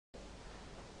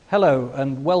Hello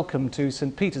and welcome to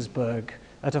St. Petersburg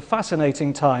at a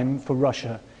fascinating time for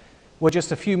Russia. We're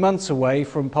just a few months away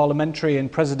from parliamentary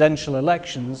and presidential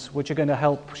elections which are going to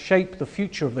help shape the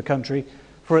future of the country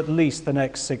for at least the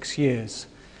next 6 years.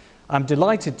 I'm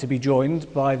delighted to be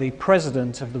joined by the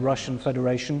President of the Russian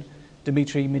Federation,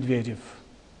 Dmitry Medvedev.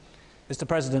 Mr.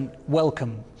 President,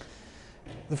 welcome.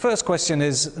 The first question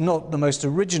is not the most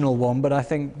original one, but I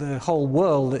think the whole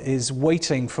world is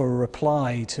waiting for a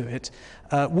reply to it.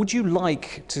 Would you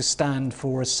like to stand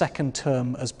for a second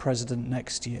term as president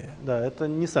next year? Well,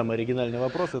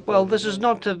 this is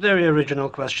not a very original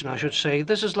question, I should say.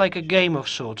 This is like a game of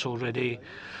sorts already.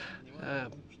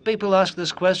 People ask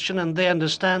this question and they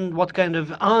understand what kind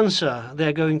of answer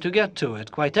they're going to get to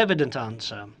it, quite evident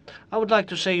answer. I would like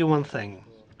to say you one thing.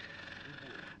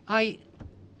 I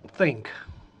think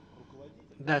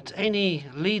that any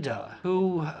leader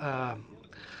who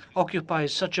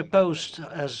occupies such a post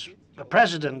as a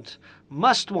president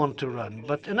must want to run.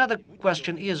 But another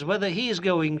question is whether he is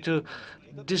going to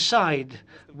decide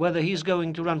whether he's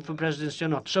going to run for presidency or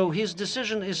not. So his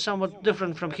decision is somewhat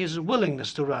different from his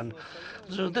willingness to run.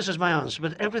 So this is my answer.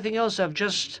 But everything else I've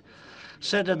just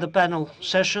said at the panel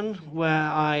session, where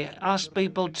I asked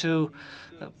people to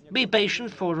be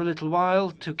patient for a little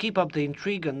while, to keep up the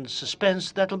intrigue and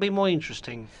suspense. That'll be more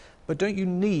interesting. But don't you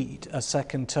need a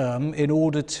second term in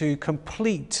order to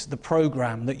complete the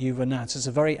program that you've announced? It's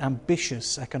a very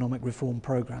ambitious economic reform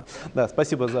program.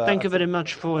 Thank you very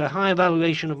much for a high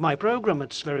evaluation of my program.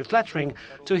 It's very flattering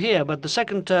to hear, but the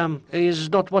second term is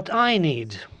not what I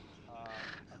need.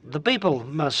 The people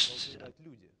must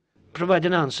provide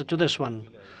an answer to this one.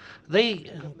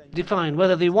 They define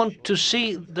whether they want to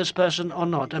see this person or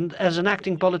not. And as an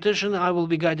acting politician, I will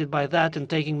be guided by that in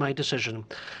taking my decision.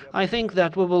 I think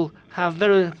that we will have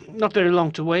not very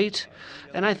long to wait.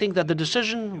 And I think that the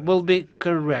decision will be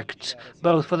correct,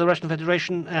 both for the Russian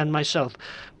Federation and myself.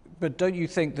 But don't you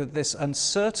think that this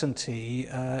uncertainty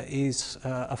is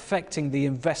affecting the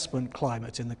investment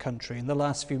climate in the country? In the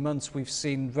last few months, we've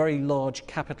seen very large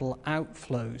capital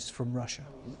outflows from Russia.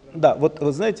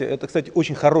 This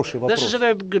is a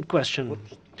very good question.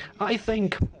 I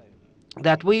think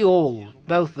that we all,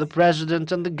 both the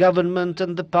president and the government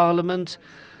and the parliament,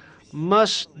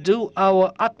 must do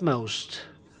our utmost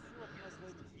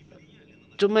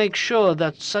to make sure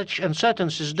that such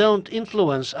uncertainties don't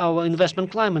influence our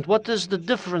investment climate. What is the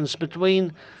difference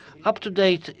between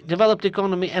up-to-date developed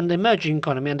economy and emerging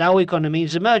economy? And our economy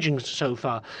is emerging so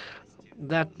far.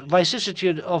 That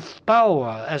vicissitude of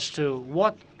power as to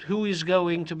who is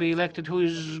going to be elected, who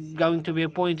is going to be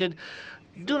appointed,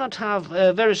 do not have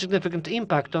a very significant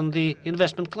impact on the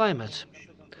investment climate.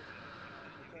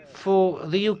 For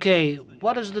the UK,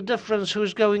 what is the difference who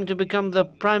is going to become the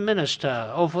Prime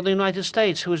Minister, or for the United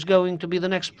States, who is going to be the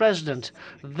next president?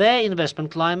 Their investment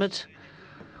climate,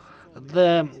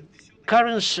 the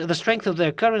strength of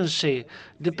their currency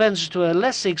depends to a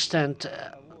less extent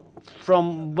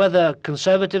from whether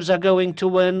conservatives are going to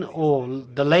win or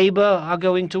the Labour are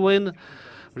going to win,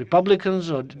 Republicans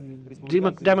or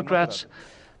Democrats.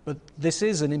 But this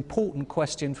is an important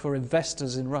question for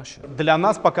investors in Russia.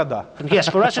 Yes,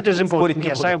 for us it is important.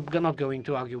 Yes, I'm not going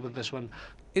to argue with this one.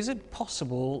 Is it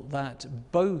possible that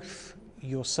both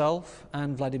yourself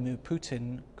and Vladimir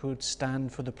Putin could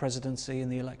stand for the presidency in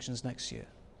the elections next year?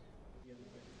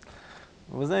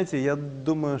 Well, I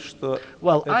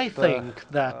think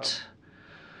that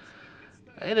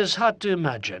it is hard to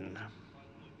imagine,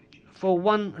 for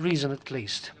one reason at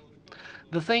least.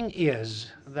 The thing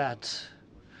is that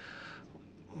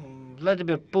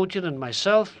Vladimir Putin and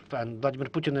myself, and Vladimir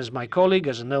Putin is my colleague,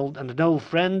 as an old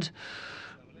friend,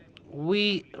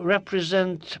 we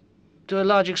represent to a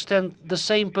large extent the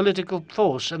same political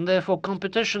force, and therefore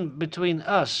competition between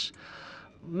us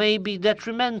may be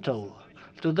detrimental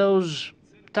to those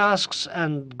tasks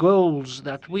and goals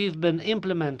that we've been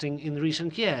implementing in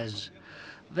recent years.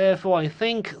 Therefore, I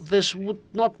think this would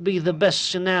not be the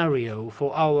best scenario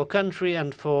for our country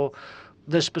and for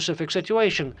this specific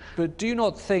situation. But do you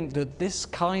not think that this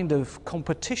kind of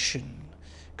competition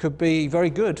could be very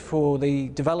good for the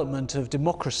development of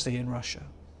democracy in Russia?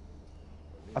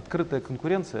 Open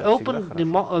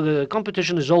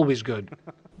competition is always good.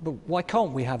 But why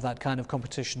can't we have that kind of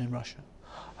competition in Russia?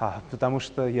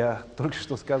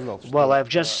 Well, I've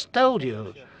just told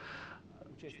you.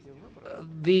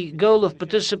 The goal of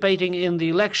participating in the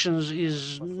elections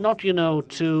is not,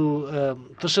 to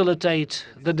facilitate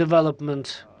the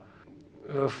development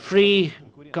of free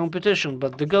competition,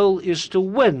 but the goal is to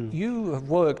win. You have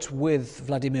worked with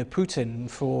Vladimir Putin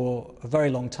for a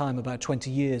very long time, about 20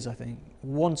 years, I think.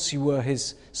 Once you were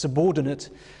his subordinate,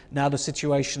 now the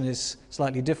situation is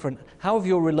slightly different. How have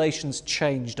your relations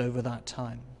changed over that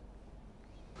time?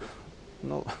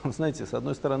 On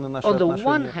the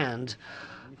one hand,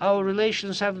 our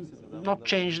relations have not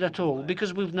changed at all,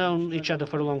 because we've known each other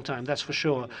for a long time, that's for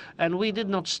sure. And we did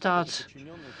not start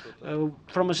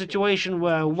from a situation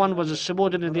where one was a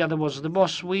subordinate and the other was the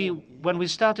boss. When we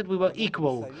started, we were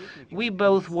equal. We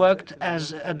both worked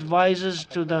as advisors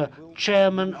to the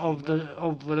chairman of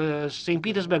St.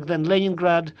 Petersburg, then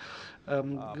Leningrad,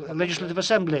 Legislative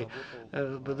Assembly,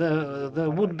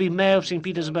 the would-be mayor of St.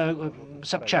 Petersburg,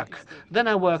 Sobchak. Then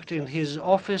I worked in his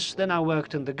office, then I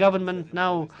worked in the government.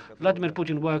 Now Vladimir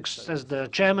Putin works as the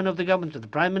chairman of the government, the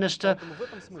prime minister,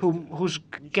 whose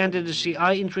candidacy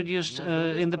I introduced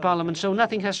in the parliament. So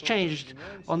nothing has changed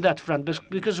on that front,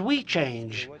 because we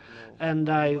change. And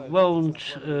I won't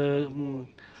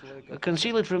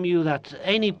conceal it from you that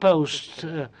any post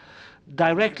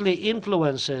directly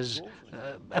influences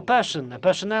a person, a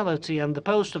personality, and the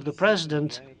post of the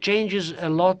president changes a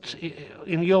lot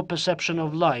in your perception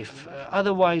of life.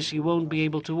 Otherwise, you won't be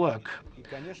able to work.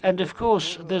 And of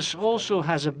course, this also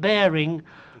has a bearing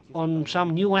on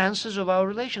some nuances of our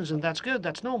relations, and that's good,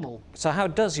 that's normal. So how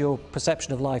does your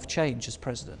perception of life change as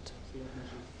president?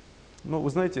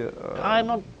 I'm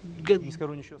not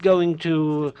going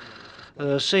to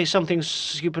say something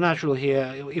supernatural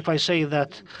here. If I say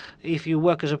that if you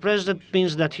work as a president, it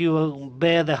means that you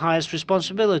bear the highest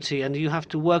responsibility and you have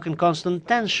to work in constant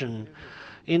tension.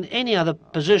 In any other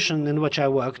position in which I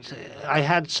worked, I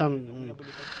had some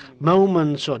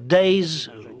moments or days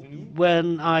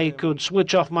when I could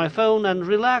switch off my phone and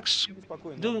relax,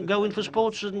 go in for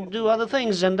sports and do other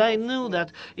things. And I knew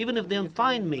that even if they don't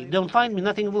find me,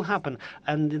 nothing will happen.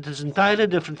 And it is entirely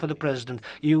different for the president.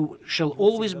 You shall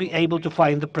always be able to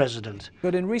find the president.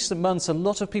 But in recent months, a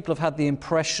lot of people have had the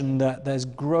impression that there's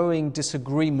growing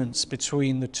disagreements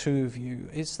between the two of you.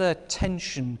 Is there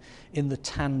tension in the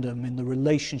tandem, in the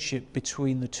relationship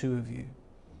between the two of you?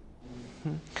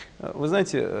 Well,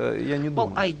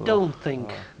 I don't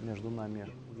think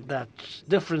that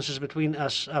differences between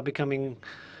us are becoming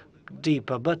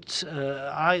deeper, but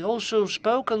I also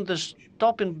spoke on this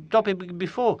topic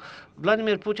before.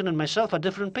 Vladimir Putin and myself are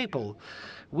different people.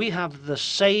 We have the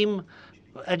same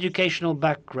educational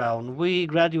background. We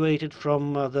graduated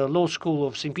from the law school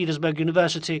of St. Petersburg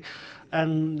University,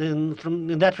 and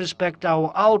in that respect,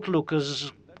 our outlook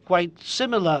is quite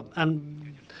similar. And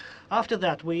after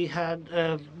that, we had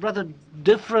rather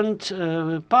different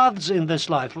paths in this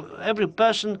life. Every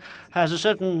person has a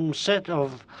certain set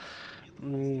of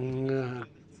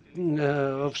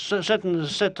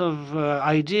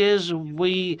ideas.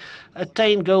 We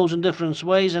attain goals in different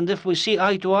ways, and if we see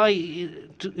eye to eye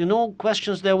in all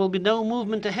questions, there will be no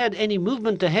movement ahead. Any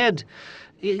movement ahead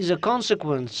is a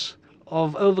consequence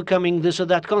of overcoming this or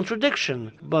that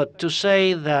contradiction. But to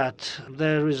say that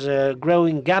there is a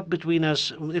growing gap between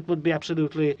us, it would be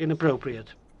absolutely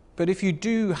inappropriate. But if you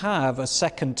do have a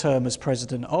second term as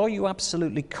president, are you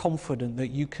absolutely confident that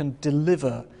you can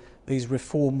deliver these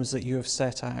reforms that you have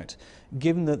set out,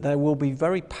 given that there will be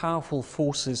very powerful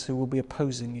forces who will be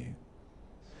opposing you?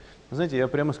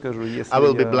 I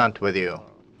will be blunt with you.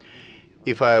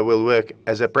 If I will work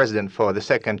as a president for the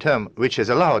second term, which is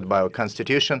allowed by our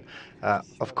constitution,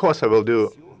 of course I will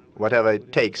do whatever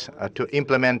it takes to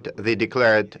implement the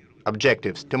declared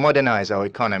objectives, to modernize our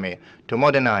economy, to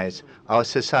modernize our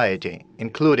society,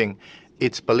 including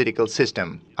its political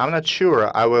system. I'm not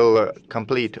sure I will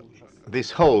complete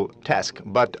this whole task,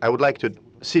 but I would like to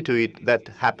see to it that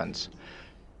happens.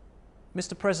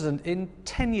 Mr. President, in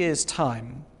 10 years'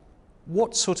 time,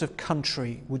 what sort of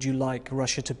country would you like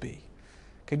Russia to be?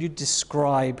 Can you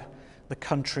describe the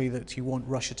country that you want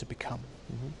Russia to become?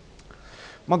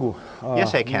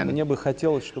 Yes, I can.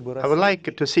 I would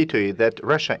like to see to it that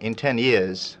Russia in 10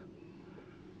 years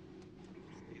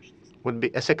would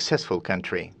be a successful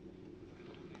country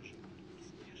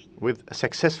with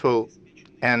successful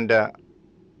and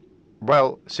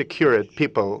well-secured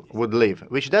people would live,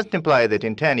 which doesn't imply that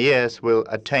in 10 years we'll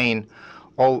attain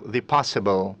all the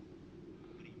possible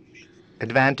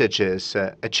advantages,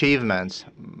 achievements,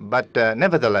 but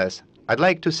nevertheless, I'd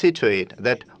like to see to it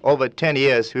that over 10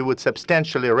 years we would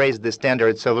substantially raise the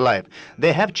standards of life.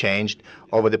 They have changed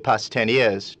over the past 10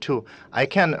 years, too. I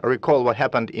can recall what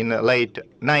happened in the late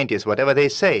 90s, whatever they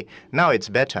say. Now it's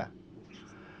better.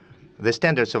 The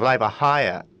standards of life are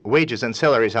higher, wages and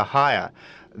salaries are higher,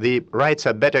 the rights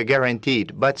are better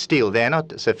guaranteed, but still they are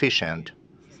not sufficient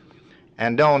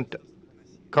and don't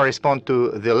correspond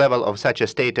to the level of such a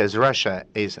state as Russia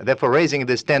is. Therefore, raising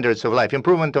the standards of life,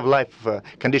 improvement of life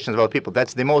conditions of our people,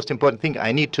 that's the most important thing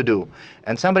I need to do.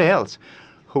 And somebody else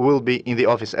who will be in the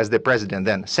office as the president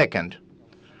then. Second,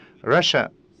 Russia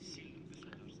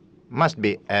must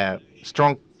be a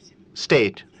strong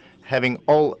state, having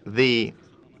all the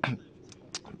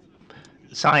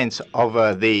signs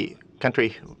of the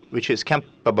country which is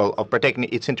capable of protecting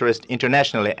its interest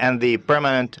internationally, and the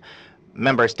permanent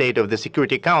member state of the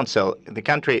Security Council, the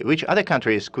country which other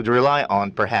countries could rely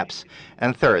on, perhaps.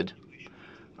 And third,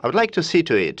 I would like to see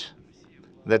to it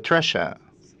that Russia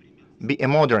be a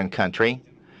modern country,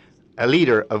 a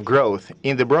leader of growth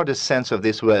in the broadest sense of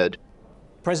this word.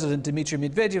 President Dmitry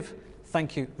Medvedev,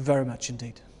 thank you very much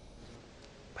indeed.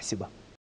 Спасибо.